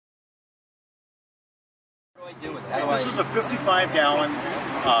This is a 55-gallon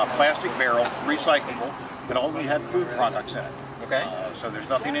plastic barrel, recyclable, that only had food products in it. Okay. So there's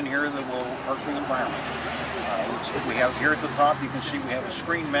nothing in here that will hurt the environment. We have here at the top, you can see we have a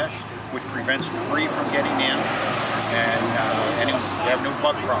screen mesh which prevents debris from getting in, and you have no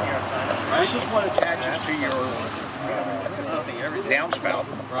bug problem. This is what attaches to your downspout.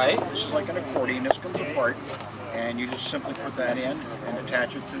 Right. This is like an accordion. This comes apart, and you just simply put that in and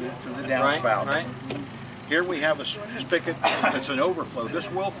attach it to the downspout. Right. Here we have a spigot that's an overflow. This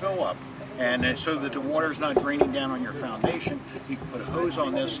will fill up, and so that the water's not draining down on your foundation, you can put a hose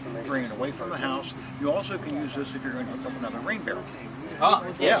on this, drain it away from the house. You also can use this if you're going to hook up another rain barrel. Oh,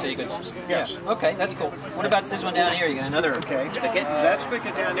 yeah, so you could, yes. Okay, that's cool. What about this one down here? You got another spigot? That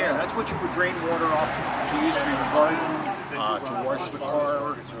spigot down there, that's what you would drain water off to use for your garden, to wash the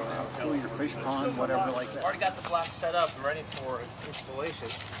car, fill your fish pond, whatever like that. Already got the block set up and ready for installation.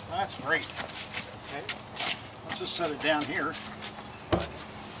 That's great. Okay, let's just set it down here.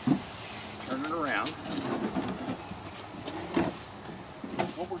 Turn it around.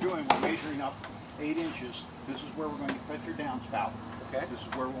 What we're doing, we're measuring up 8 inches. This is where we're going to cut your downspout. Okay. This is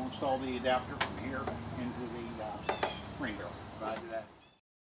where we'll install the adapter from here into the rain barrel. Roger that.